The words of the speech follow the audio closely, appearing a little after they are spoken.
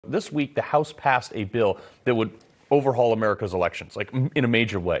This week, the House passed a bill that would overhaul America's elections, like in a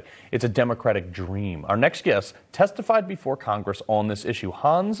major way. It's a Democratic dream. Our next guest testified before Congress on this issue.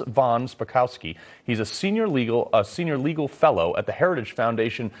 Hans von Spakovsky. He's a senior legal fellow at the Heritage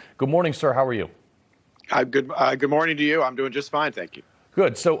Foundation. Good morning, sir. How are you? Good morning to you. I'm doing just fine, thank you.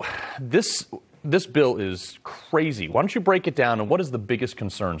 Good. So this bill is crazy. Why don't you break it down, and what is the biggest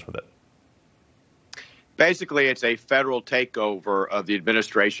concerns with it? Basically, it's a federal takeover of the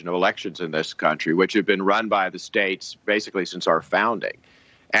administration of elections in this country, which have been run by the states basically since our founding.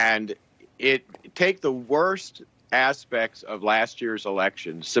 And it take the worst aspects of last year's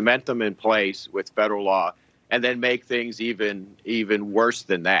election, cement them in place with federal law, and then make things even worse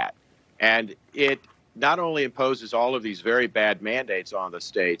than that. And it not only imposes all of these very bad mandates on the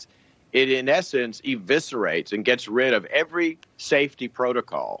states, it in essence eviscerates and gets rid of every safety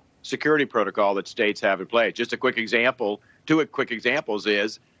protocol, security protocol that states have in place. Just a quick example, two quick examples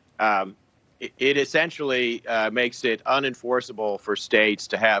is it essentially makes it unenforceable for states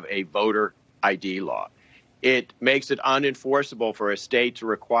to have a voter ID law. It makes it unenforceable for a state to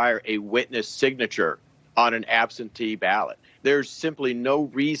require a witness signature on an absentee ballot. There's simply no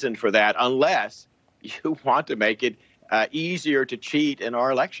reason for that unless you want to make it easier to cheat in our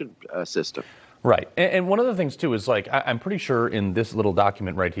election system. Right. And one of the things, too, is like I'm pretty sure in this little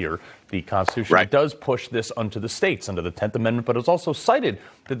document right here, the Constitution, right, it does push this onto the states under the 10th Amendment, but it's also cited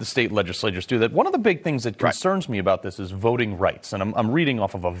that the state legislatures do that. One of the big things that concerns me about this is voting rights. And I'm reading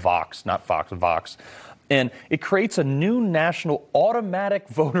off of a Vox, not Fox, Vox. And it creates a new national automatic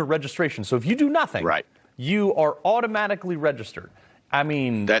voter registration. So if you do nothing, you are automatically registered. I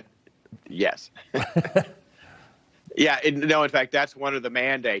mean... Yes. Yeah, no, in fact, that's one of the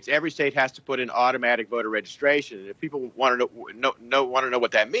mandates. Every state has to put in automatic voter registration. And if people want to know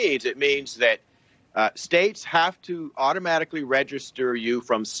what that means, it means that states have to automatically register you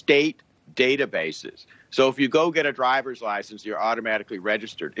from state databases. So if you go get a driver's license, you're automatically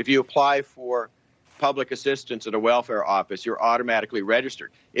registered. If you apply for public assistance at a welfare office, you're automatically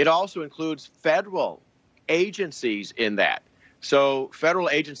registered. It also includes federal agencies in that. So federal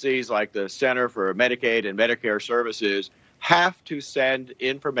agencies like the Center for Medicaid and Medicare Services have to send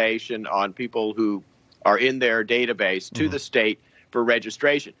information on people who are in their database to the state for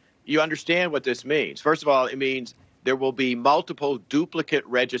registration. You understand what this means. First of all, it means there will be multiple duplicate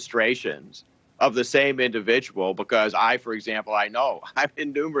registrations of the same individual because for example, I know I'm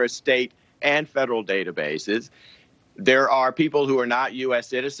in numerous state and federal databases. There are people who are not U.S.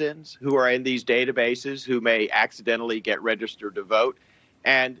 citizens who are in these databases who may accidentally get registered to vote.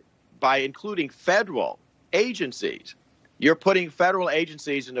 And by including federal agencies, you're putting federal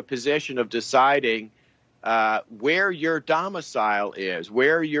agencies in a position of deciding where your domicile is,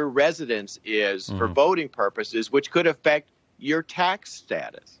 where your residence is for voting purposes, which could affect your tax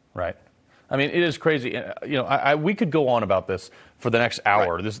status. Right. I mean, it is crazy. You know, we could go on about this for the next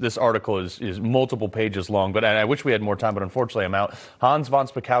hour. Right. This article is multiple pages long, but I wish we had more time, but unfortunately I'm out. Hans von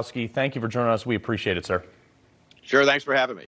Spakovsky, thank you for joining us. We appreciate it, sir. Sure, thanks for having me.